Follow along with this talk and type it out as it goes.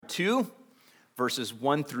2, verses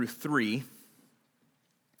 1 through 3.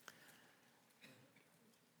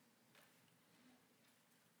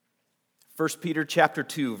 First Peter chapter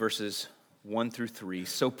 2, verses 1 through 3.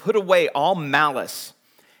 So put away all malice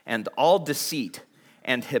and all deceit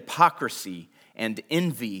and hypocrisy and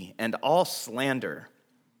envy and all slander.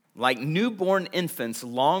 Like newborn infants,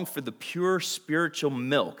 long for the pure spiritual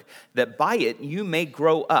milk, that by it you may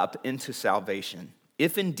grow up into salvation,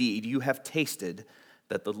 if indeed you have tasted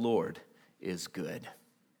that the Lord is good.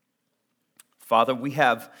 Father, we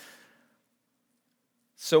have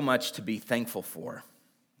so much to be thankful for,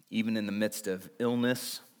 even in the midst of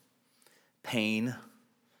illness, pain,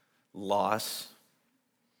 loss.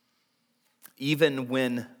 Even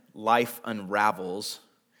when life unravels,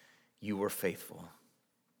 you are faithful.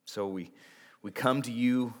 So we come to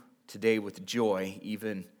you today with joy,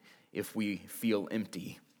 even if we feel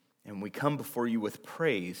empty. And we come before you with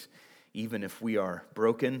praise, even if we are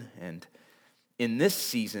broken. And in this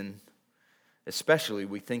season, especially,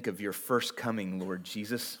 we think of your first coming, Lord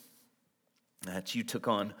Jesus, that you took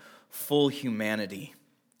on full humanity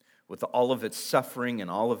with all of its suffering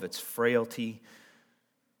and all of its frailty,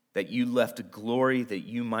 that you left glory that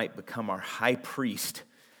you might become our high priest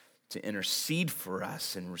to intercede for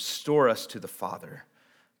us and restore us to the Father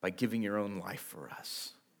by giving your own life for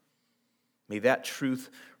us. May that truth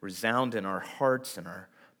resound in our hearts and our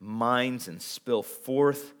minds and spill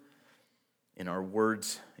forth in our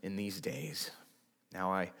words in these days.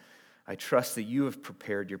 Now I trust that you have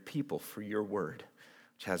prepared your people for your word,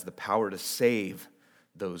 which has the power to save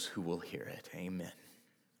those who will hear it. Amen.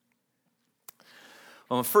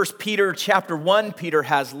 Well, in 1 Peter chapter 1, Peter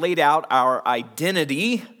has laid out our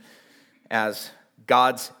identity as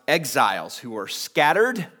God's exiles who are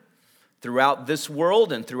scattered throughout this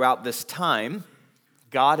world and throughout this time.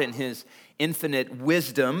 God, in his infinite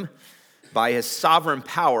wisdom, by his sovereign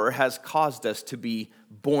power, has caused us to be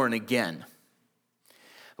born again.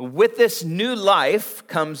 With this new life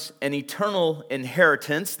comes an eternal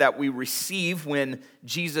inheritance that we receive when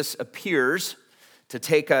Jesus appears to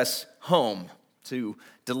take us home, to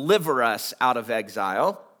deliver us out of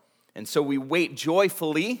exile. And so we wait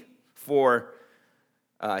joyfully for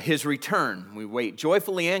his return. We wait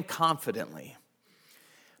joyfully and confidently.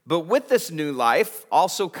 But with this new life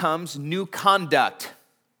also comes new conduct,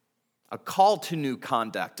 a call to new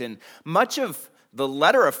conduct. And much of the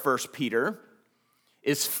letter of 1 Peter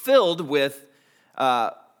is filled with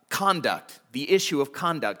conduct, the issue of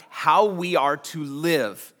conduct, how we are to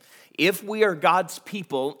live. If we are God's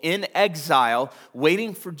people in exile,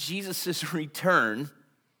 waiting for Jesus' return,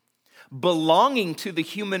 belonging to the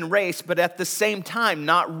human race, but at the same time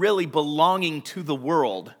not really belonging to the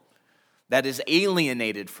world that is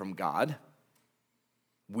alienated from God.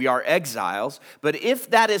 We are exiles, but if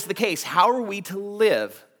that is the case, how are we to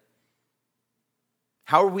live?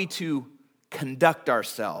 How are we to conduct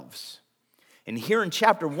ourselves? And here in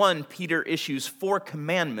chapter 1, Peter issues 4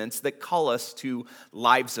 commandments that call us to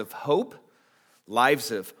lives of hope,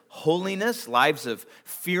 lives of holiness, lives of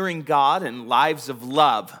fearing God, and lives of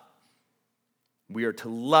love. We are to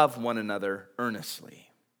love one another earnestly.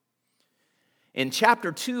 In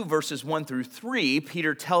chapter 2, verses 1 through 3,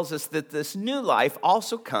 Peter tells us that this new life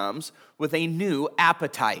also comes with a new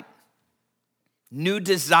appetite, new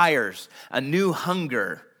desires, a new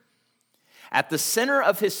hunger. At the center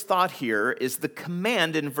of his thought here is the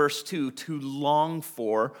command in verse 2 to long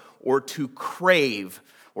for or to crave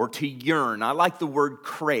or to yearn. I like the word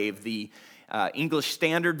crave. The English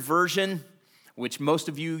Standard Version, which most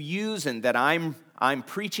of you use and that I'm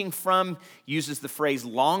preaching from, uses the phrase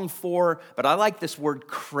long for, but I like this word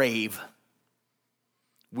crave.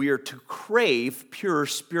 We are to crave pure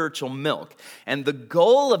spiritual milk. And the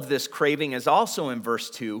goal of this craving is also in verse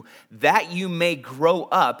 2, that you may grow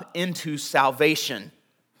up into salvation.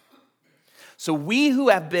 So we who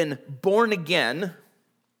have been born again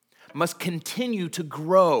must continue to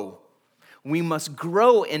grow. We must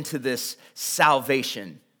grow into this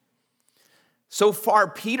salvation. So far,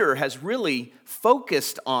 Peter has really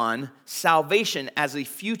focused on salvation as a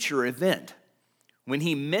future event. When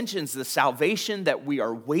he mentions the salvation that we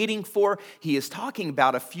are waiting for, he is talking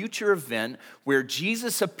about a future event where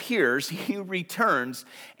Jesus appears, he returns,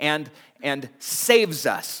 and saves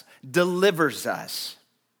us, delivers us.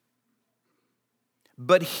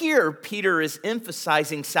 But here, Peter is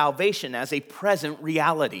emphasizing salvation as a present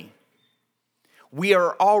reality. We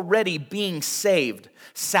are already being saved.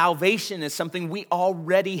 Salvation is something we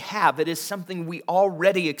already have. It is something we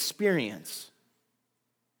already experience.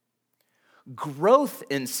 Growth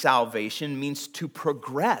in salvation means to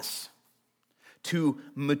progress, to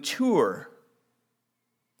mature,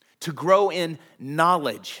 to grow in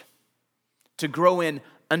knowledge, to grow in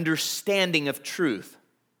understanding of truth,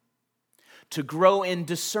 to grow in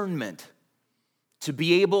discernment, to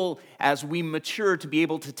be able, as we mature, to be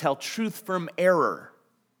able to tell truth from error,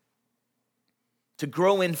 to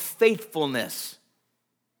grow in faithfulness,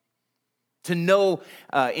 to know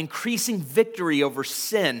increasing victory over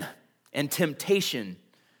sin and temptation,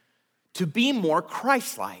 to be more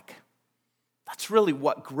Christ-like. That's really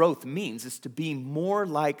what growth means, is to be more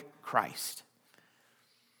like Christ.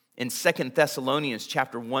 In 2 Thessalonians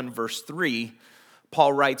chapter 1, verse 3,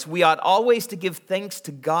 Paul writes, "We ought always to give thanks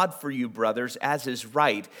to God for you, brothers, as is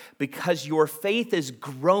right, because your faith is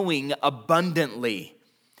growing abundantly,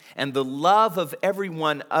 and the love of every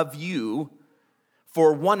one of you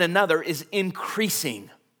for one another is increasing."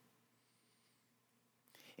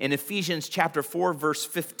 In Ephesians chapter 4, verse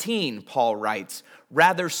 15, Paul writes,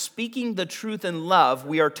 "Rather, speaking the truth in love,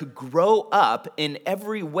 we are to grow up in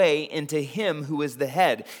every way into him who is the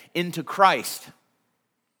head, into Christ."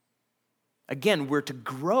 Again, we're to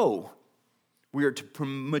grow. We are to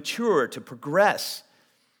mature, to progress.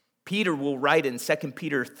 Peter will write in 2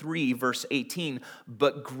 Peter 3, verse 18,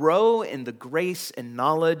 "But grow in the grace and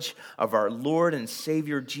knowledge of our Lord and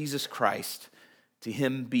Savior Jesus Christ. To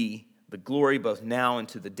him be the glory both now and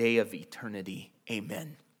to the day of eternity.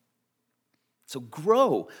 Amen." So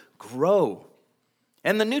grow.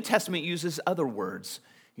 And the New Testament uses other words.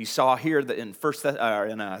 You saw here that in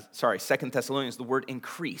 2 Thessalonians, the word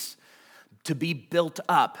increase. To be built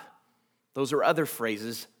up. Those are other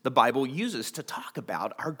phrases the Bible uses to talk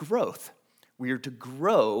about our growth. We are to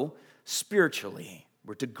grow spiritually.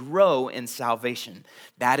 We're to grow in salvation.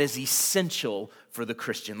 That is essential for the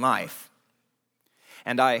Christian life.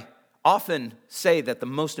 And I often say that the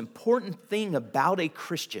most important thing about a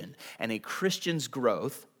Christian and a Christian's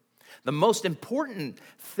growth, the most important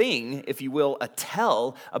thing, if you will, a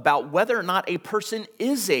tell about whether or not a person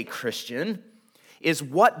is a Christian, is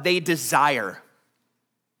what they desire.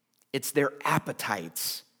 It's their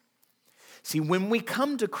appetites. See, when we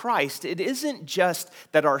come to Christ, it isn't just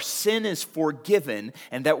that our sin is forgiven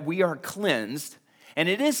and that we are cleansed, and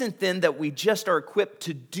it isn't then that we just are equipped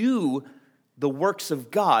to do the works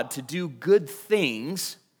of God, to do good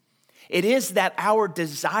things. It is that our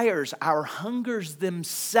desires, our hungers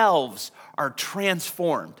themselves are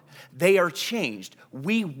transformed. They are changed.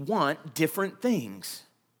 We want different things.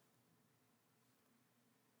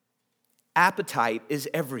 Appetite is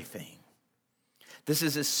everything. This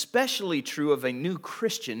is especially true of a new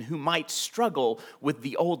Christian who might struggle with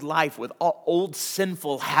the old life, with old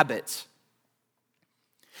sinful habits.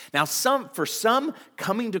 Now, for some,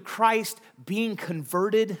 coming to Christ, being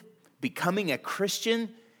converted, becoming a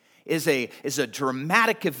Christian is a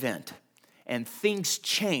dramatic event, and things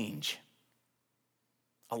change.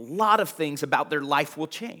 A lot of things about their life will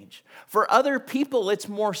change. For other people, it's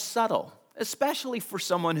more subtle. Especially for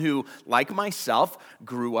someone who, like myself,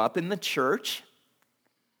 grew up in the church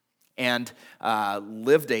and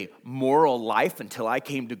lived a moral life until I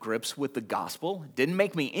came to grips with the gospel. It didn't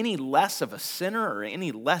make me any less of a sinner or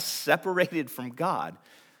any less separated from God.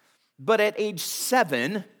 But at age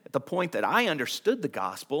 7, at the point that I understood the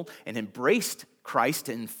gospel and embraced Christ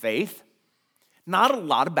in faith, not a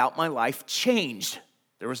lot about my life changed.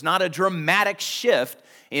 There was not a dramatic shift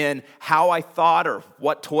in how I thought or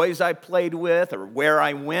what toys I played with or where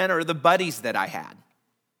I went or the buddies that I had.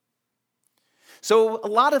 So a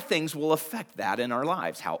lot of things will affect that in our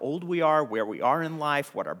lives. How old we are, where we are in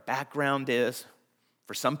life, what our background is.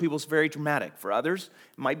 For some people, it's very dramatic. For others,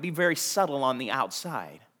 it might be very subtle on the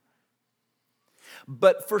outside.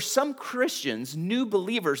 But for some Christians, new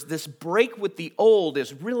believers, this break with the old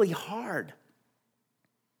is really hard.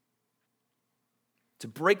 To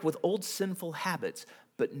break with old sinful habits,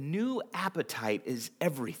 but new appetite is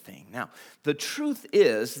everything. Now, the truth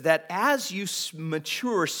is that as you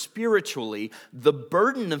mature spiritually, the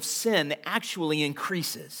burden of sin actually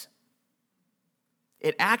increases.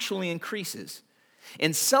 It actually increases.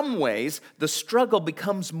 In some ways, the struggle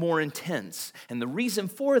becomes more intense. And the reason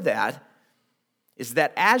for that is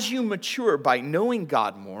that as you mature by knowing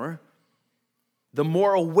God more, the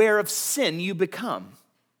more aware of sin you become.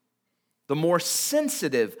 The more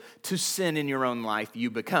sensitive to sin in your own life you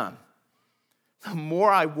become. The more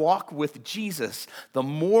I walk with Jesus, the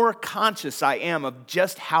more conscious I am of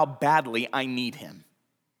just how badly I need him.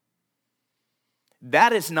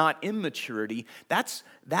 That is not immaturity.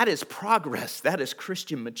 That is progress. That is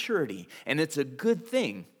Christian maturity. And it's a good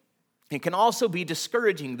thing. It can also be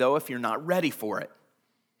discouraging, though, if you're not ready for it.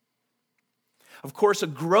 Of course, a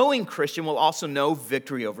growing Christian will also know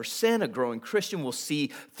victory over sin. A growing Christian will see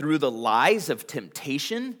through the lies of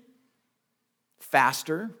temptation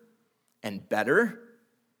faster. and better.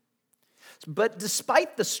 But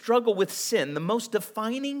despite the struggle with sin, the most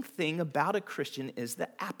defining thing about a Christian is the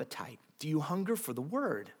appetite. Do you hunger for the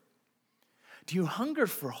word? Do you hunger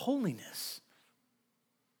for holiness?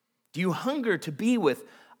 Do you hunger to be with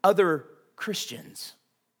other Christians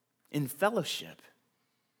in fellowship?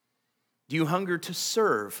 Do you hunger to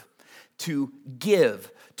serve, to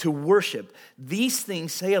give, to worship? These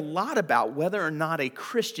things say a lot about whether or not a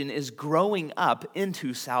Christian is growing up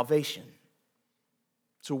into salvation.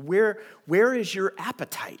 So where is your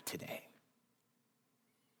appetite today?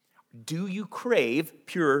 Do you crave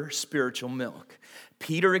pure spiritual milk?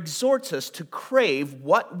 Peter exhorts us to crave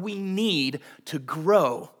what we need to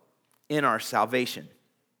grow in our salvation.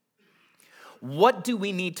 What do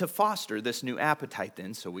we need to foster this new appetite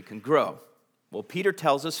then so we can grow? Well, Peter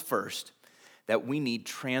tells us first that we need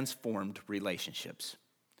transformed relationships.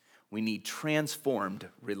 We need transformed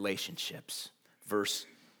relationships. Verse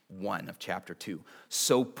 1 of chapter 2.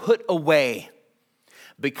 So put away,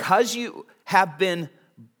 because you have been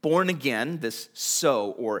born again, this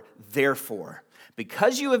so or therefore,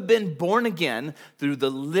 because you have been born again through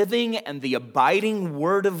the living and the abiding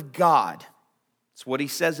word of God. That's what he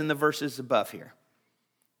says in the verses above here.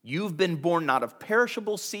 You've been born not of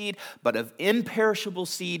perishable seed, but of imperishable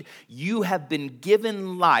seed. You have been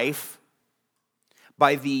given life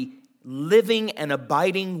by the living and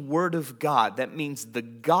abiding word of God. That means the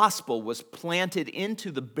gospel was planted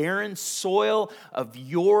into the barren soil of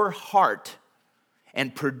your heart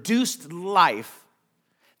and produced life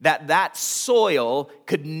that soil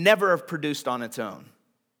could never have produced on its own.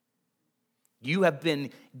 You have been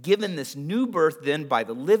given this new birth then by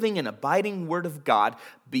the living and abiding word of God.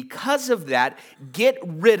 Because of that, get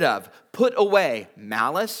rid of, put away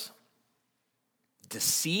malice,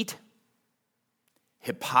 deceit,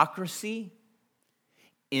 hypocrisy,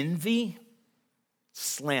 envy,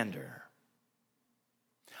 slander.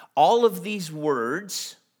 All of these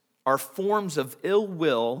words are forms of ill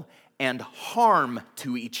will and harm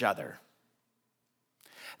to each other.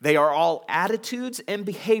 They are all attitudes and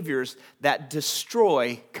behaviors that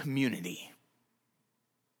destroy community.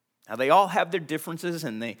 Now, they all have their differences,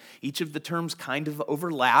 and each of the terms kind of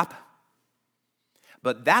overlap,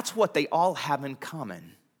 but that's what they all have in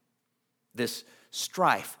common. This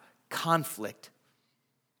strife, conflict,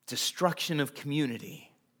 destruction of community.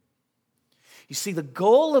 You see, the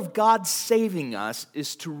goal of God saving us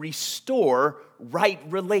is to restore right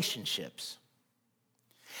relationships.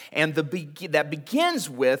 And that begins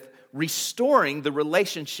with restoring the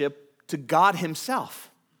relationship to God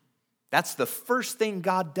himself. That's the first thing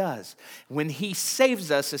God does when he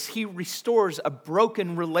saves us, is he restores a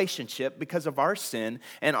broken relationship because of our sin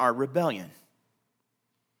and our rebellion.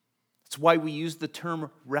 That's why we use the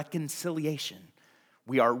term reconciliation.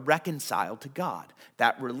 We are reconciled to God.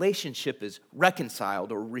 That relationship is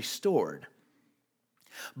reconciled or restored.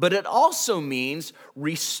 But it also means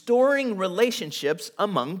restoring relationships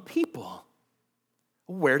among people.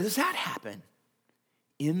 Where does that happen?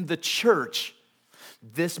 In the church.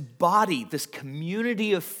 This body, this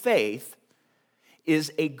community of faith,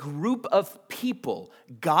 is a group of people,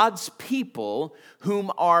 God's people,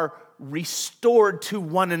 whom are restored to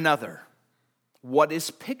one another. What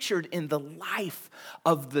is pictured in the life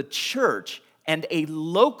of the church, and a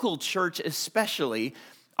local church especially,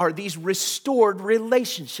 are these restored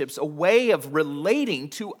relationships, a way of relating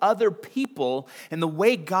to other people in the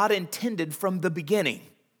way God intended from the beginning,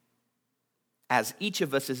 as each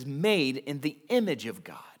of us is made in the image of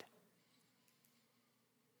God.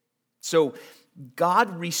 So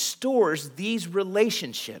God restores these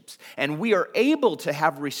relationships, and we are able to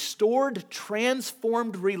have restored,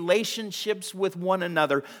 transformed relationships with one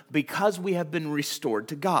another because we have been restored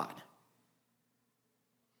to God.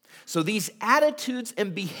 So these attitudes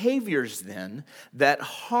and behaviors then that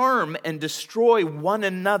harm and destroy one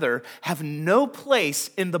another have no place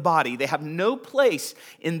in the body. They have no place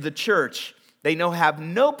in the church. They have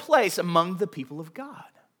no place among the people of God.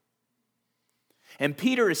 And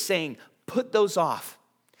Peter is saying, put those off.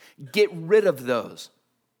 Get rid of those.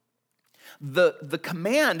 The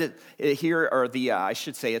command here, or I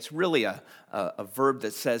should say, it's really a verb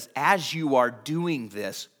that says, as you are doing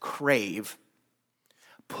this, crave.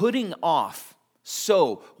 Putting off.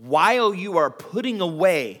 So, while you are putting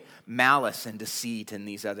away malice and deceit and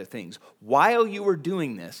these other things, while you are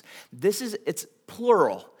doing this, it's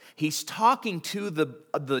plural. He's talking to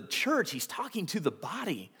the church. He's talking to the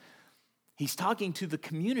body. He's talking to the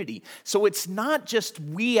community. So it's not just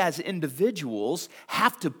we as individuals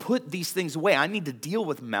have to put these things away. I need to deal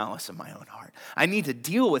with malice in my own heart. I need to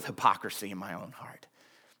deal with hypocrisy in my own heart.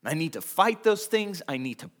 I need to fight those things. I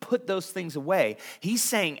need to put those things away. He's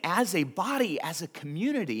saying, as a body, as a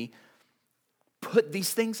community, put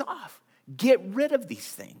these things off. Get rid of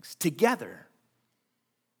these things together.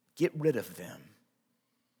 Get rid of them.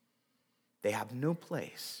 They have no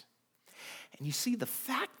place. And you see, the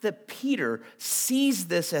fact that Peter sees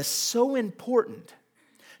this as so important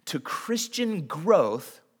to Christian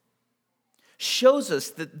growth shows us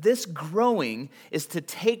that this growing is to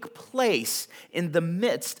take place in the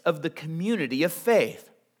midst of the community of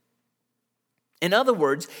faith. In other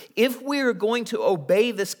words, if we are going to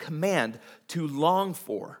obey this command to long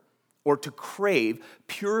for or to crave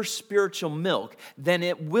pure spiritual milk, then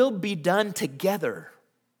it will be done together.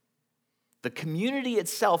 The community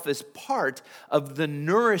itself is part of the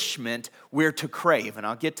nourishment we're to crave, and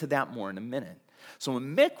I'll get to that more in a minute. So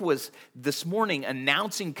when Mick was this morning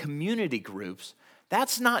announcing community groups,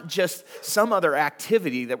 that's not just some other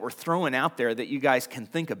activity that we're throwing out there that you guys can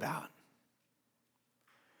think about.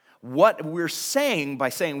 What we're saying by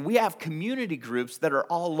saying we have community groups that are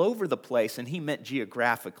all over the place, and he meant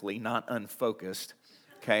geographically, not unfocused,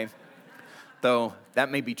 okay? Though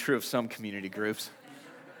that may be true of some community groups.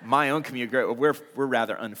 My own community group, we're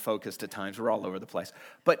rather unfocused at times. We're all over the place.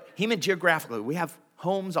 But he meant geographically. We have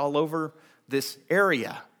homes all over this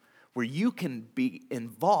area where you can be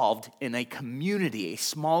involved in a community, a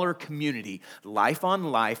smaller community, life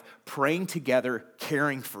on life, praying together,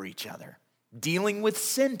 caring for each other, dealing with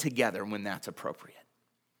sin together when that's appropriate.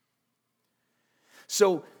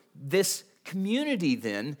 So this community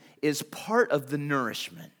then is part of the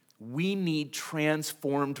nourishment. We need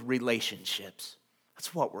transformed relationships.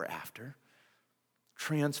 That's what we're after.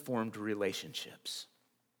 Transformed relationships.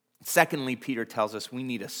 Secondly, Peter tells us we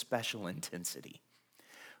need a special intensity.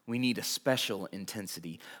 We need a special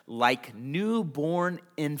intensity, like newborn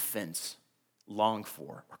infants long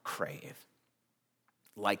for or crave.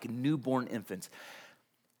 Like newborn infants.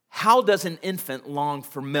 How does an infant long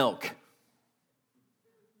for milk?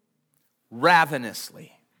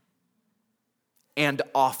 Ravenously and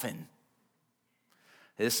often.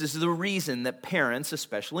 This is the reason that parents,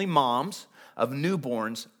 especially moms of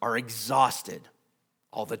newborns, are exhausted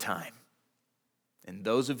all the time. And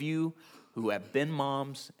those of you who have been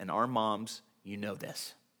moms and are moms, you know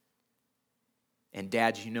this. And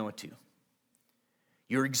dads, you know it too.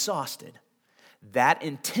 You're exhausted. That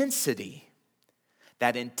intensity,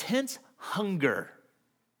 that intense hunger,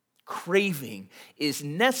 craving is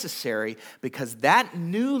necessary because that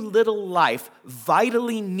new little life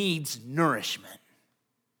vitally needs nourishment.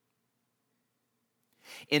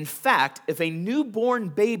 In fact, if a newborn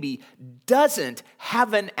baby doesn't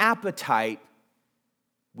have an appetite,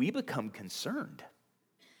 we become concerned.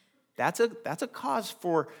 That's a cause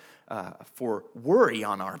for worry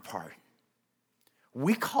on our part.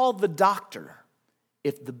 We call the doctor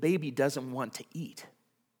if the baby doesn't want to eat.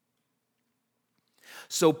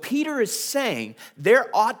 So Peter is saying there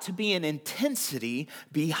ought to be an intensity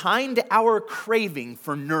behind our craving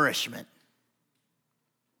for nourishment.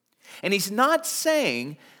 And he's not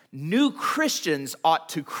saying new Christians ought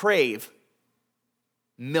to crave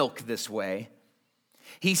milk this way.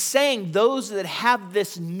 He's saying those that have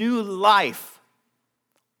this new life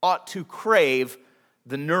ought to crave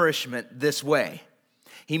the nourishment this way.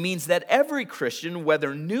 He means that every Christian,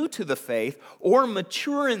 whether new to the faith or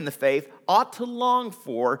mature in the faith, ought to long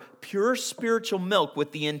for pure spiritual milk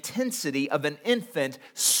with the intensity of an infant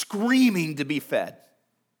screaming to be fed.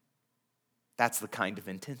 That's the kind of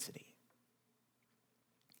intensity.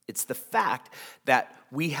 It's the fact that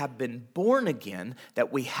we have been born again,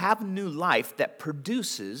 that we have new life that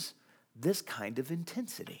produces this kind of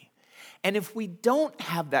intensity. And if we don't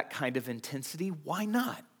have that kind of intensity, why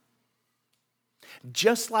not?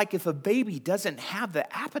 Just like if a baby doesn't have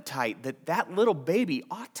the appetite that that little baby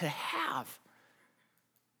ought to have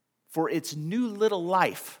for its new little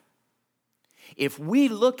life. If we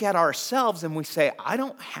look at ourselves and we say, I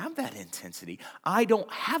don't have that intensity, I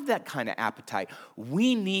don't have that kind of appetite,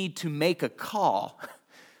 we need to make a call.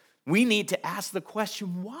 We need to ask the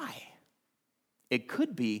question, why? It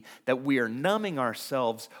could be that we are numbing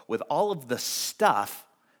ourselves with all of the stuff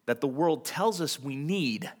that the world tells us we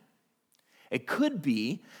need. It could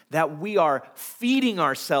be that we are feeding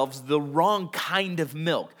ourselves the wrong kind of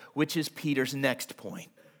milk, which is Peter's next point.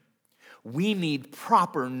 We need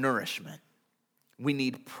proper nourishment. We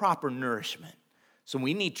need proper nourishment. So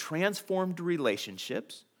we need transformed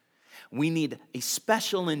relationships. We need a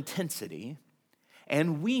special intensity.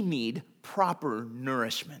 And we need proper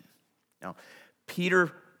nourishment. Now,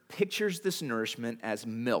 Peter pictures this nourishment as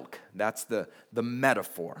milk. That's the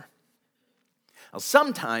metaphor. Now,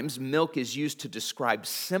 sometimes milk is used to describe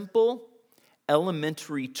simple,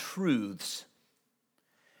 elementary truths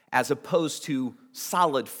as opposed to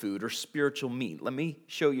solid food or spiritual meat. Let me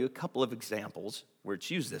show you a couple of examples where it's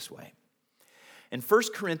used this way. In 1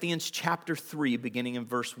 Corinthians chapter 3, beginning in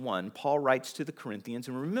verse 1, Paul writes to the Corinthians,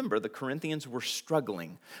 and remember, the Corinthians were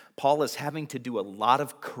struggling. Paul is having to do a lot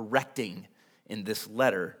of correcting in this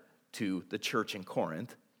letter to the church in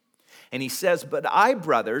Corinth. And he says, "But I,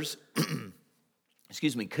 brothers,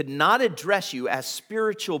 could not address you as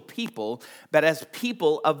spiritual people, but as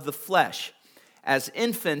people of the flesh, as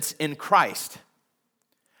infants in Christ.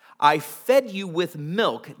 I fed you with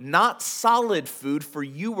milk, not solid food, for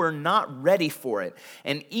you were not ready for it.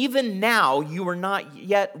 And even now you are not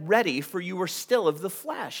yet ready, for you are still of the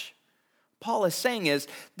flesh." Paul is saying is,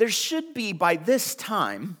 there should be by this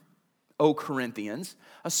time, O Corinthians,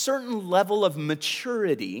 a certain level of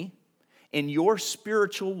maturity in your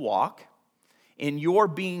spiritual walk, in your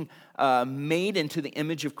being made into the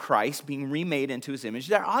image of Christ, being remade into his image.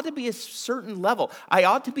 There ought to be a certain level. I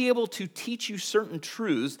ought to be able to teach you certain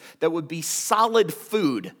truths that would be solid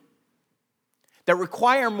food, that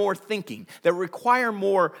require more thinking, that require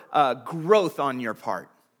more growth on your part,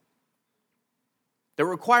 that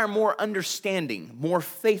require more understanding, more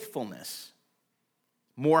faithfulness,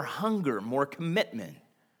 more hunger, more commitment.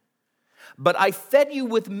 But I fed you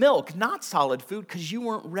with milk, not solid food, because you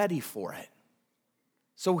weren't ready for it.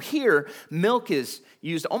 So here, milk is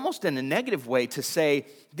used almost in a negative way to say,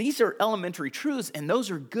 these are elementary truths, and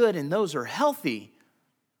those are good, and those are healthy.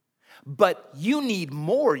 But you need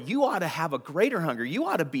more. You ought to have a greater hunger. You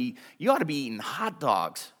ought to be eating hot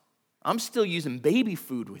dogs. I'm still using baby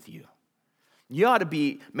food with you. You ought to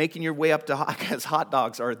be making your way up to hot, because hot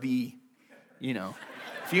dogs are if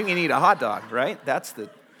you can eat a hot dog, right?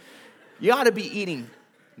 You ought to be eating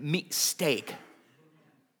steak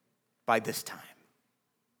by this time.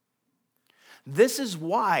 This is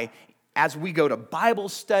why, as we go to Bible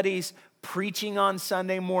studies, preaching on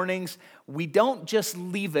Sunday mornings, we don't just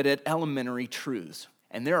leave it at elementary truths.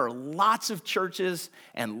 And there are lots of churches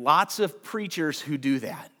and lots of preachers who do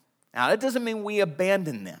that. Now, that doesn't mean we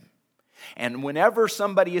abandon them. And whenever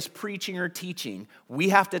somebody is preaching or teaching, we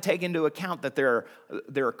have to take into account that there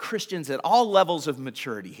are Christians at all levels of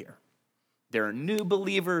maturity here. There are new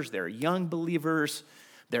believers, there are young believers,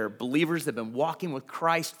 there are believers that have been walking with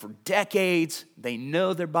Christ for decades. They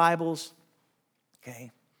know their Bibles,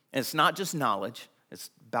 okay? And it's not just knowledge, it's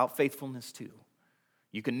about faithfulness too.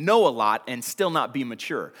 You can know a lot and still not be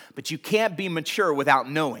mature, but you can't be mature without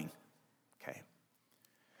knowing, okay?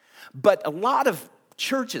 But a lot of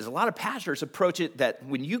churches, a lot of pastors approach it that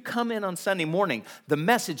when you come in on Sunday morning, the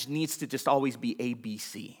message needs to just always be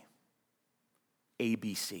ABC.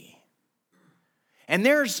 ABC. And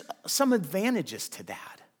there's some advantages to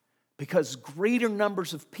that because greater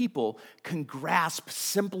numbers of people can grasp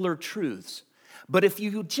simpler truths. But if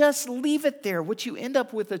you just leave it there, what you end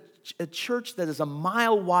up with a church that is a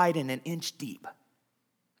mile wide and an inch deep.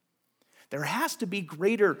 There has to be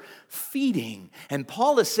greater feeding. And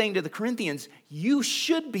Paul is saying to the Corinthians, you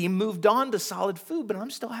should be moved on to solid food, but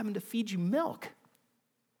I'm still having to feed you milk.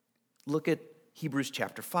 Look at Hebrews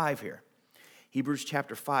chapter 5 here. Hebrews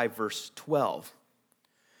chapter 5, verse 12.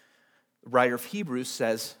 The writer of Hebrews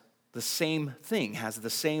says the same thing, has the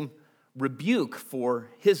same rebuke for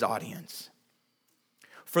his audience.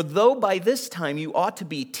 For though by this time you ought to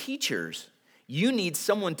be teachers, you need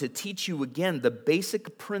someone to teach you again the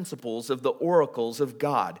basic principles of the oracles of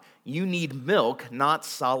God. You need milk, not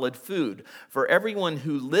solid food. For everyone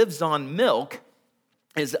who lives on milk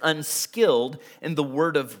is unskilled in the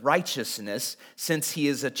word of righteousness, since he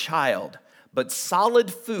is a child. But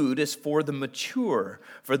solid food is for the mature,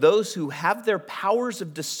 for those who have their powers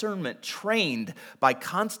of discernment trained by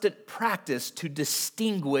constant practice to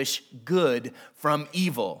distinguish good from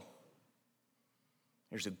evil.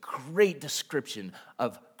 There's a great description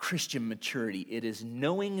of Christian maturity. It is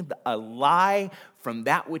knowing a lie from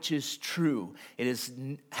that which is true. It is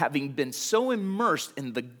having been so immersed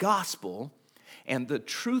in the gospel and the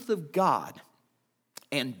truth of God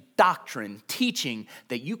and doctrine, teaching,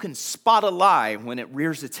 that you can spot a lie when it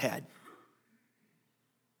rears its head.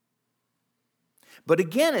 But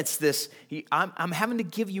again, it's this, I'm having to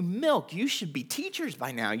give you milk. You should be teachers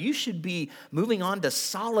by now. You should be moving on to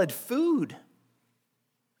solid food.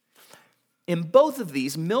 In both of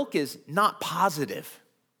these, milk is not positive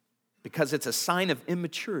because it's a sign of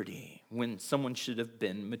immaturity when someone should have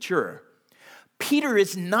been mature. Peter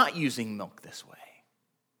is not using milk this way.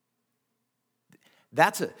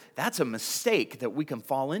 That's a mistake that we can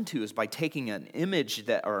fall into, is by taking an image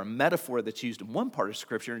or a metaphor that's used in one part of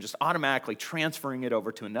Scripture and just automatically transferring it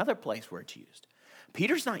over to another place where it's used.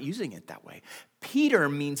 Peter's not using it that way. Peter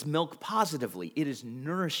means milk positively. It is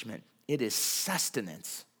nourishment. It is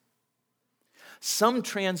sustenance. Some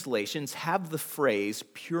translations have the phrase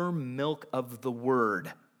pure milk of the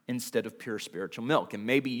word instead of pure spiritual milk. And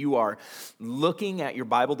maybe you are looking at your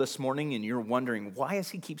Bible this morning and you're wondering, why does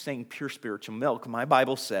he keep saying pure spiritual milk? My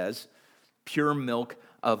Bible says pure milk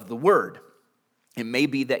of the word. It may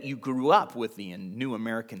be that you grew up with the New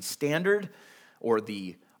American Standard or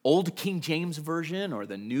the Old King James Version or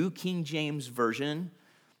the New King James Version.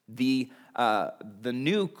 The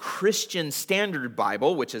New Christian Standard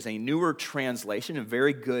Bible, which is a newer translation and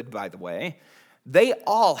very good, by the way, they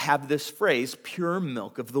all have this phrase, pure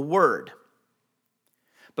milk of the word.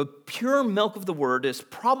 But pure milk of the word is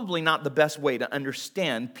probably not the best way to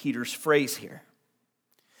understand Peter's phrase here.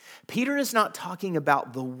 Peter is not talking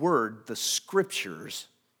about the word, the scriptures,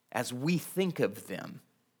 as we think of them.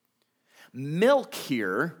 Milk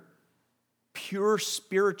here, pure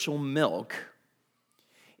spiritual milk,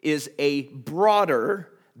 is a broader,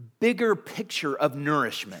 bigger picture of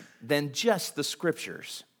nourishment than just the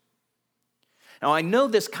scriptures. Now, I know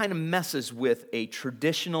this kind of messes with a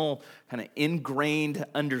traditional, kind of ingrained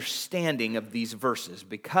understanding of these verses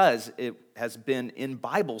because it has been in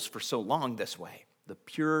Bibles for so long this way, the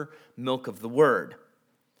pure milk of the word.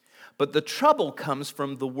 But the trouble comes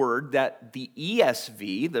from the word that the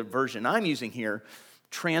ESV, the version I'm using here,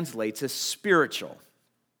 translates as spiritual.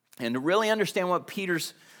 And to really understand what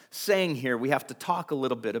Peter's saying here, we have to talk a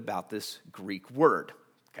little bit about this Greek word,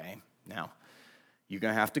 okay? Now, you're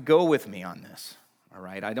going to have to go with me on this, all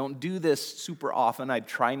right? I don't do this super often. I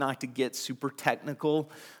try not to get super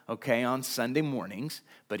technical, okay, on Sunday mornings.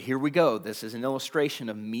 But here we go. This is an illustration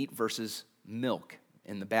of meat versus milk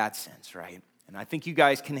in the bad sense, right? And I think you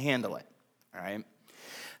guys can handle it, all right?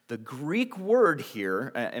 The Greek word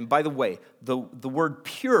here, and by the way, the word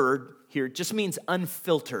pure here just means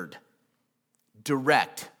unfiltered,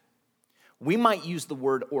 direct. We might use the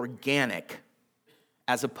word organic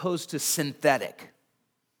as opposed to synthetic.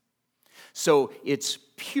 So it's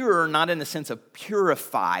pure, not in the sense of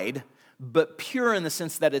purified, but pure in the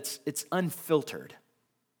sense that it's unfiltered.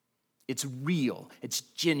 It's real, it's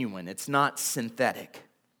genuine, it's not synthetic.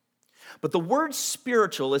 But the word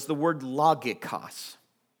spiritual is the word logikos,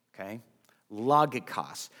 okay?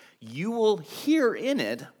 Logikos. You will hear in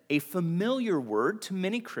it a familiar word to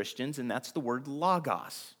many Christians, and that's the word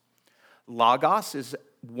logos. Logos is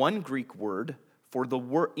one Greek word for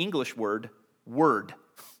the English word,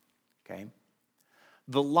 okay?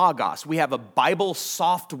 The Logos. We have a Bible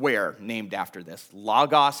software named after this,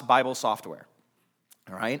 Logos Bible Software,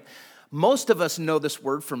 all right? Most of us know this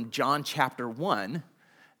word from John chapter 1,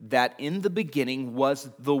 that in the beginning was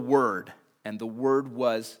the Word, and the Word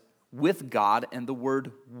was with God, and the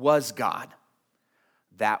Word was God.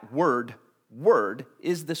 That word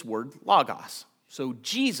is this word Logos. So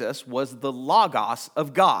Jesus was the Logos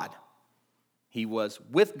of God. He was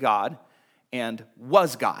with God and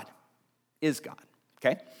was God, is God,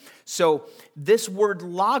 okay? So this word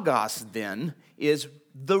Logos then is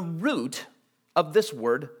the root of this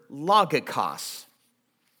word logikos.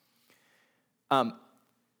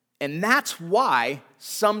 And that's why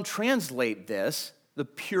some translate this the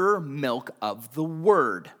pure milk of the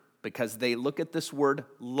word, because they look at this word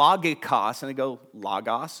logikos and they go,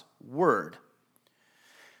 logos, word.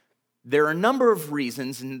 There are a number of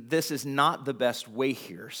reasons, and this is not the best way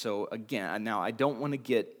here. So again, now I don't want to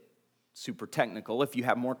get super technical. If you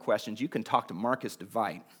have more questions, you can talk to Marcus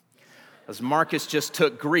DeVite, because Marcus just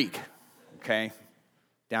took Greek, okay,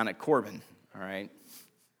 down at Corbin, all right?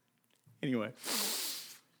 Anyway.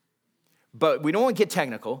 But we don't want to get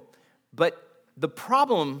technical, but the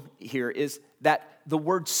problem here is that the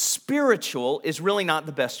word spiritual is really not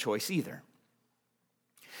the best choice either.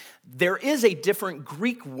 There is a different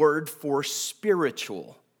Greek word for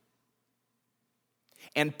spiritual.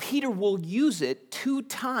 And Peter will use it 2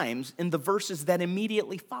 times in the verses that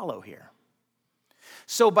immediately follow here.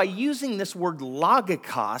 So by using this word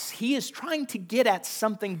logikos, he is trying to get at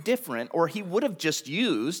something different, or he would have just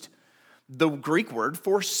used the Greek word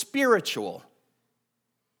for spiritual.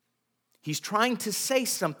 He's trying to say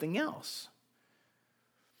something else.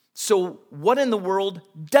 So what in the world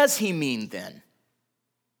does he mean then?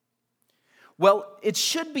 Well, it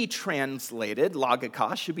should be translated,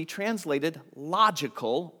 logikos should be translated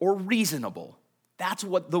logical or reasonable. That's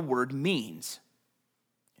what the word means.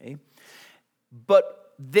 Okay?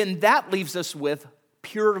 But then that leaves us with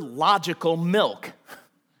pure logical milk.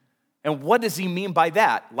 And what does he mean by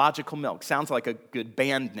that? Logical milk. Sounds like a good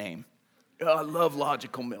band name. Oh, I love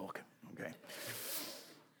Logical Milk. Okay.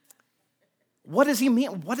 What does he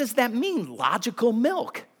mean? What does that mean, logical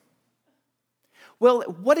milk? Well,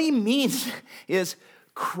 what he means is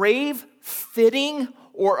crave fitting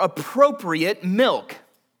or appropriate milk.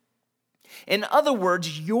 In other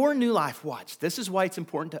words, your new life, watch, this is why it's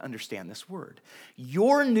important to understand this word.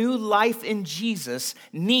 Your new life in Jesus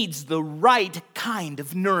needs the right kind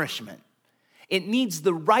of nourishment. It needs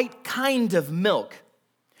the right kind of milk.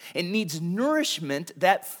 It needs nourishment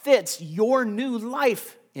that fits your new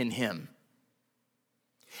life in him.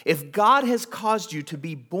 If God has caused you to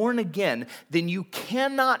be born again, then you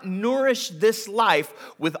cannot nourish this life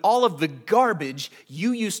with all of the garbage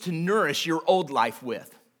you used to nourish your old life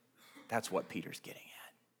with. That's what Peter's getting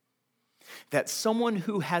at. That someone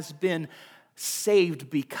who has been saved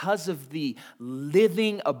because of the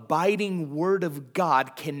living, abiding Word of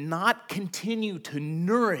God cannot continue to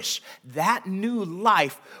nourish that new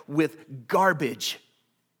life with garbage.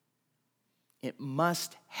 It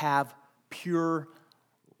must have pure,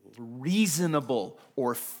 reasonable,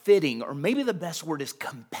 or fitting, or maybe the best word is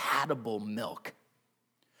compatible milk.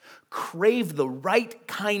 Crave the right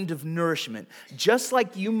kind of nourishment. Just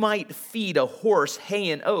like you might feed a horse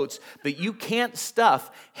hay and oats, but you can't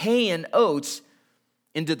stuff hay and oats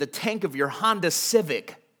into the tank of your Honda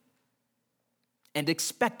Civic and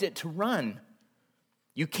expect it to run.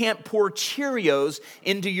 You can't pour Cheerios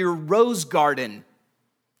into your rose garden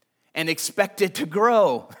and expect it to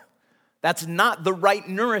grow. That's not the right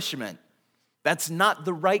nourishment. That's not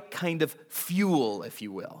the right kind of fuel, if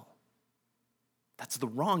you will. That's the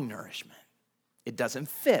wrong nourishment. It doesn't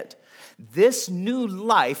fit. This new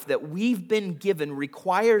life that we've been given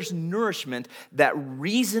requires nourishment that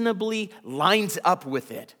reasonably lines up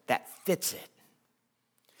with it, that fits it.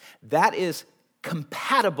 That is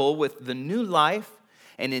compatible with the new life,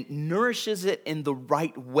 and it nourishes it in the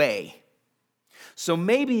right way. So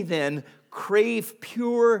maybe then crave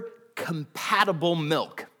pure, compatible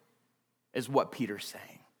milk, is what Peter's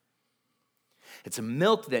saying. It's a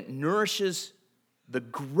milk that nourishes the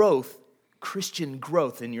growth, Christian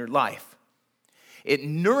growth in your life. It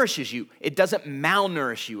nourishes you. It doesn't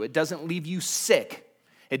malnourish you. It doesn't leave you sick.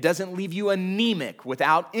 It doesn't leave you anemic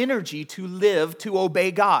without energy to live, to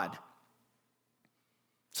obey God.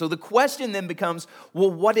 So the question then becomes, well,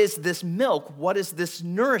 what is this milk? What is this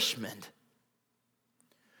nourishment?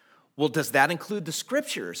 Well, does that include the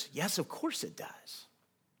scriptures? Yes, of course it does.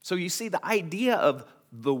 So you see, the idea of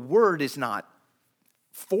the word is not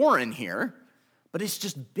foreign here, but it's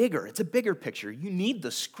just bigger. It's a bigger picture. You need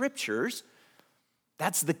the scriptures.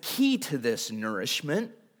 That's the key to this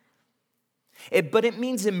nourishment. But it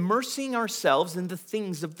means immersing ourselves in the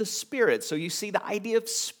things of the Spirit. So you see, the idea of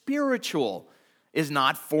spiritual is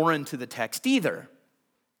not foreign to the text either.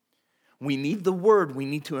 We need the word. We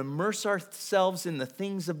need to immerse ourselves in the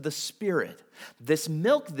things of the Spirit. This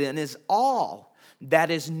milk then is all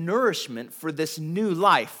that is nourishment for this new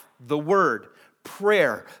life, the word,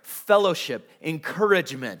 prayer, fellowship,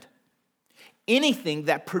 encouragement, anything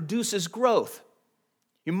that produces growth.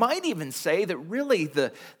 You might even say that really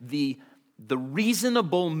the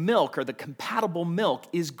reasonable milk or the compatible milk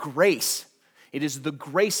is grace. It is the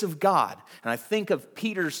grace of God. And I think of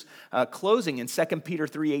Peter's closing in 2 Peter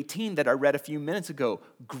 3:18 that I read a few minutes ago.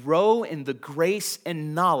 Grow in the grace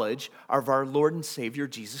and knowledge of our Lord and Savior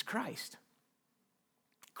Jesus Christ.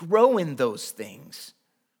 Grow in those things.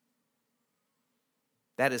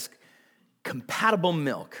 That is compatible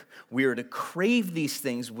milk. We are to crave these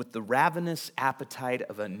things with the ravenous appetite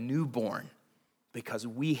of a newborn because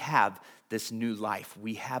we have this new life.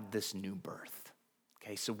 We have this new birth.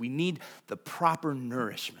 Okay, so we need the proper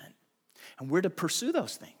nourishment. And we're to pursue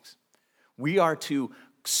those things. We are to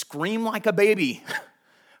scream like a baby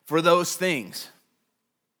for those things.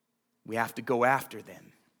 We have to go after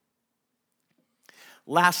them.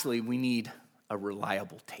 Lastly, we need a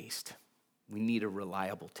reliable taste. We need a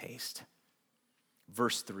reliable taste.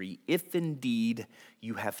 Verse 3, if indeed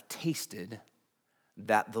you have tasted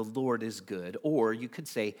that the Lord is good, or you could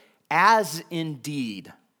say, as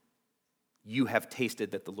indeed you have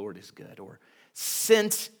tasted that the Lord is good, or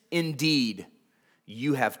since indeed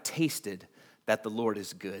you have tasted that the Lord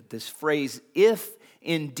is good. This phrase, if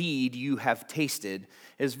indeed you have tasted,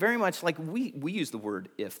 is very much like we use the word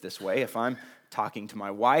if this way. If I'm talking to my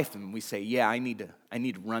wife and we say, yeah, I need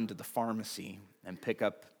to run to the pharmacy and pick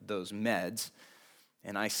up those meds,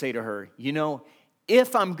 and I say to her, you know,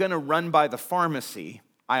 if I'm going to run by the pharmacy,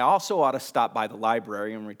 I also ought to stop by the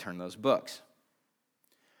library and return those books.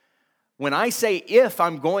 When I say if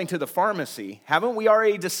I'm going to the pharmacy, haven't we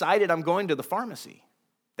already decided I'm going to the pharmacy?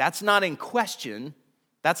 That's not in question.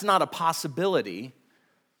 That's not a possibility.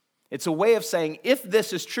 It's a way of saying, if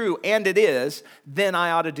this is true, and it is, then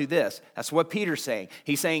I ought to do this. That's what Peter's saying.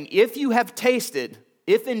 He's saying, if you have tasted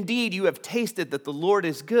if indeed you have tasted that the Lord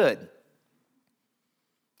is good.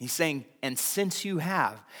 He's saying, and since you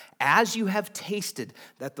have, as you have tasted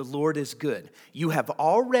that the Lord is good, you have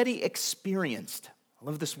already experienced. I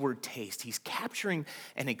love this word taste. He's capturing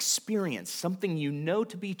an experience, something you know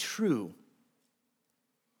to be true.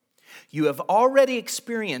 You have already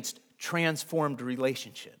experienced transformed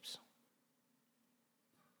relationships.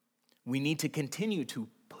 We need to continue to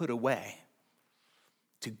put away,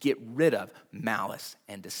 to get rid of malice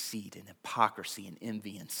and deceit and hypocrisy and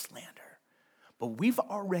envy and slander. But we've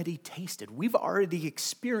already tasted, we've already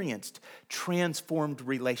experienced transformed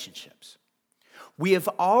relationships. We have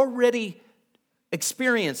already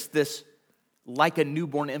experienced this, like a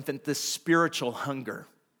newborn infant, this spiritual hunger,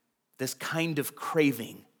 this kind of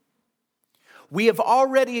craving. We have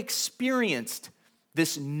already experienced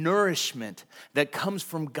this nourishment that comes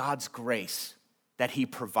from God's grace that He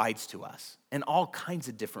provides to us in all kinds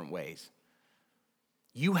of different ways.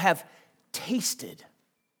 You have tasted.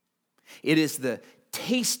 It is the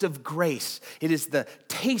taste of grace. It is the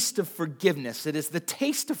taste of forgiveness. It is the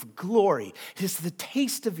taste of glory. It is the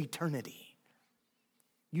taste of eternity.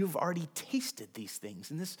 You've already tasted these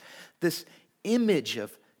things. And this image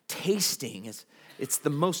of tasting, it's the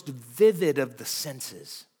most vivid of the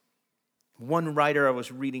senses. One writer I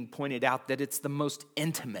was reading pointed out that it's the most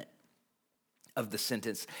intimate of the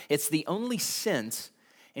senses. It's the only sense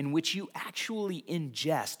in which you actually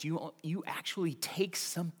ingest, you actually take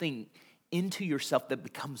something into yourself that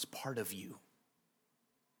becomes part of you.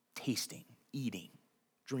 Tasting, eating,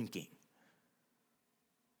 drinking.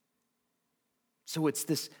 So it's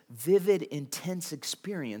this vivid, intense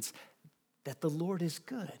experience that the Lord is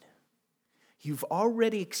good. You've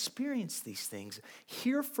already experienced these things.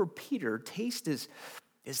 Here for Peter, taste is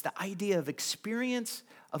the idea of experience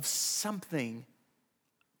of something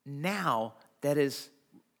now that is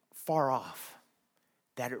far off,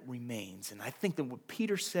 that it remains. And I think that what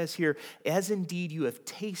Peter says here, as indeed you have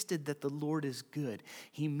tasted that the Lord is good,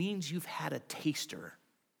 he means you've had a taster.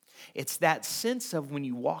 It's that sense of when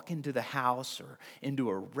you walk into the house or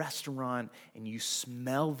into a restaurant and you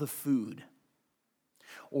smell the food.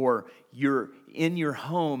 Or you're in your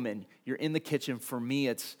home and you're in the kitchen. For me,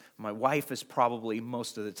 it's my wife is probably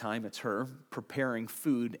most of the time, it's her preparing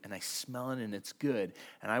food and I smell it and it's good.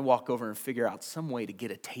 And I walk over and figure out some way to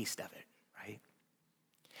get a taste of it, right?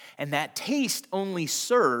 And that taste only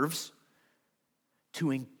serves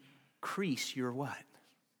to increase your what?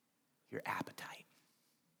 Your appetite.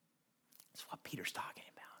 That's what Peter's talking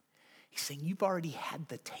about. He's saying you've already had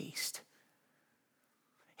the taste.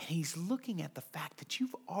 And he's looking at the fact that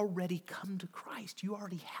you've already come to Christ. You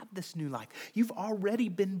already have this new life. You've already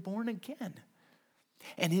been born again.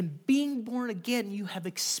 And in being born again, you have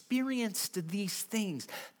experienced these things.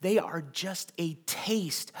 They are just a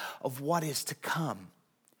taste of what is to come.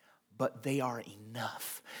 But they are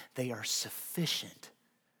enough. They are sufficient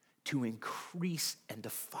to increase and to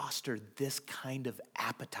foster this kind of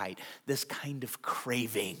appetite, this kind of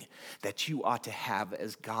craving that you ought to have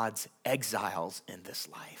as God's exiles in this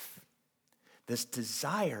life. This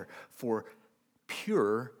desire for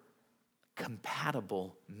pure,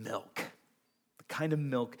 compatible milk, the kind of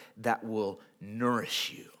milk that will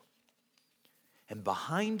nourish you. And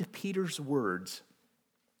behind Peter's words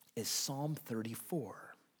is Psalm 34.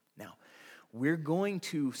 Now, we're going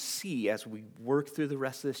to see as we work through the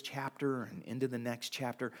rest of this chapter and into the next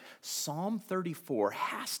chapter, Psalm 34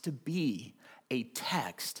 has to be a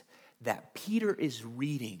text that Peter is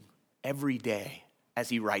reading every day as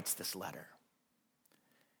he writes this letter.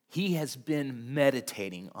 He has been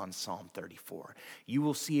meditating on Psalm 34. You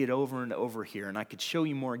will see it over and over here, and I could show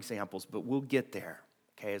you more examples, but we'll get there,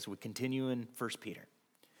 okay, as we continue in 1 Peter.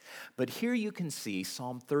 But here you can see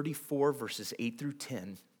Psalm 34, verses 8 through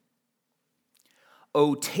 10.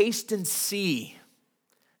 Oh, taste and see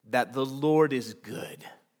that the Lord is good.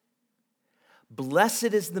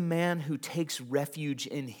 Blessed is the man who takes refuge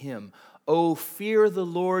in him. Oh, fear the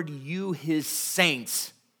Lord, you his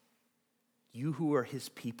saints, you who are his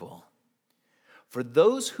people. For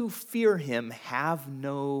those who fear him have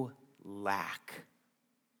no lack.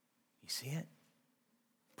 You see it?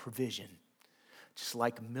 Provision. Just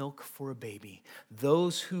like milk for a baby.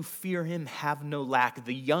 Those who fear him have no lack.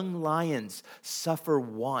 The young lions suffer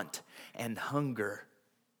want and hunger.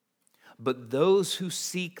 But those who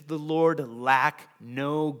seek the Lord lack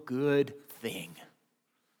no good thing.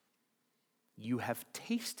 You have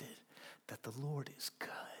tasted that the Lord is good.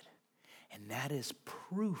 And that is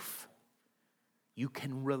proof. You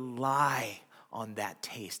can rely on that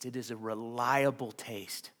taste. It is a reliable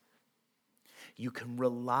taste. You can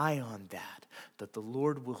rely on that the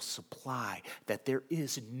Lord will supply, that there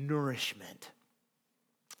is nourishment.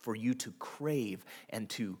 for you to crave and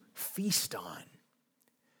to feast on.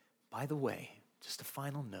 By the way, just a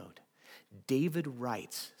final note, David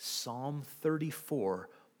writes Psalm 34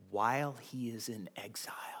 while he is in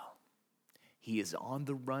exile. He is on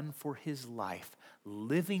the run for his life,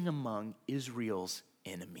 living among Israel's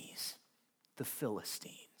enemies, the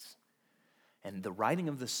Philistines. And the writing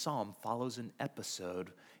of the psalm follows an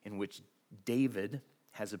episode in which David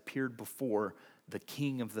has appeared before the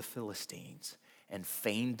king of the Philistines and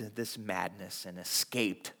feigned this madness and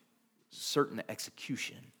escaped certain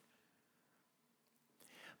execution.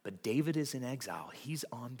 But David is in exile. He's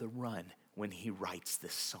on the run when he writes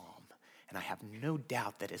this psalm. And I have no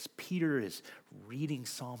doubt that as Peter is reading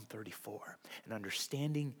Psalm 34 and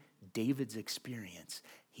understanding David's experience,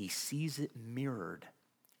 he sees it mirrored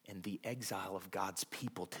in the exile of God's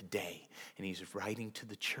people today. And he's writing to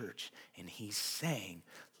the church and he's saying,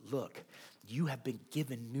 look, you have been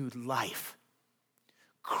given new life.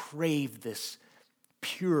 Crave this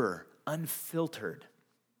pure, unfiltered,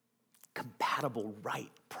 compatible,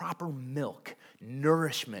 right, proper milk,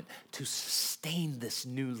 nourishment to sustain this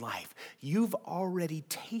new life. You've already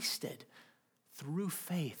tasted through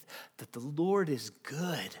faith that the Lord is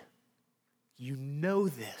good. You know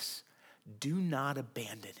this. Do not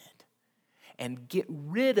abandon it. And get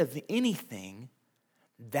rid of anything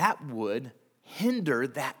that would hinder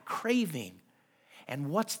that craving. And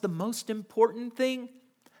what's the most important thing?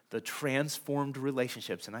 The transformed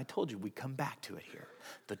relationships. And I told you, we come back to it here.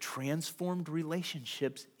 The transformed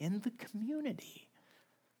relationships in the community.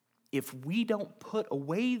 If we don't put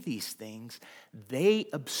away these things, they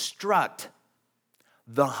obstruct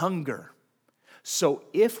the hunger. So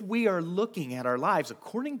if we are looking at our lives,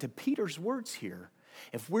 according to Peter's words here,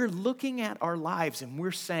 if we're looking at our lives and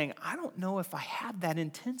we're saying, I don't know if I have that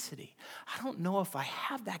intensity. I don't know if I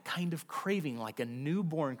have that kind of craving like a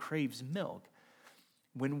newborn craves milk.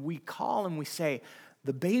 When we call and we say,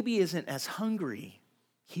 the baby isn't as hungry,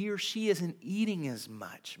 he or she isn't eating as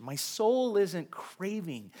much, my soul isn't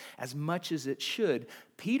craving as much as it should,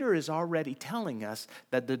 Peter is already telling us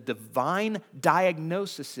that the divine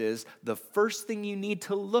diagnosis is the first thing you need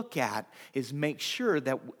to look at is make sure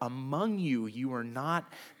that among you, you are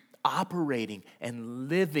not operating and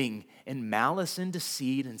living in malice and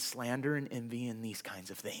deceit and slander and envy and these kinds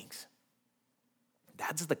of things.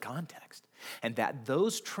 That's the context. And that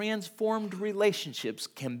those transformed relationships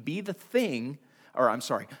can be the thing,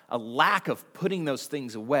 a lack of putting those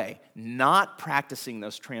things away, not practicing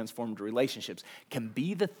those transformed relationships, can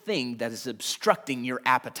be the thing that is obstructing your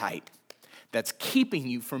appetite, that's keeping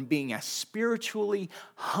you from being as spiritually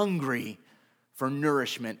hungry for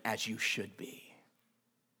nourishment as you should be.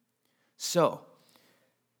 So,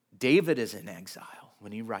 David is in exile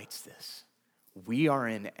when he writes this. We are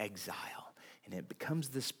in exile. And it becomes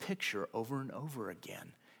this picture over and over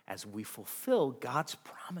again as we fulfill God's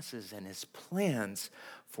promises and his plans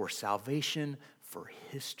for salvation, for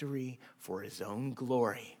history, for his own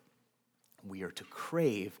glory. We are to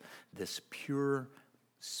crave this pure,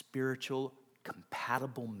 spiritual,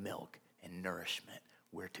 compatible milk and nourishment.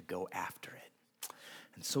 We're to go after it.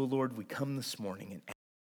 And so, Lord, we come this morning and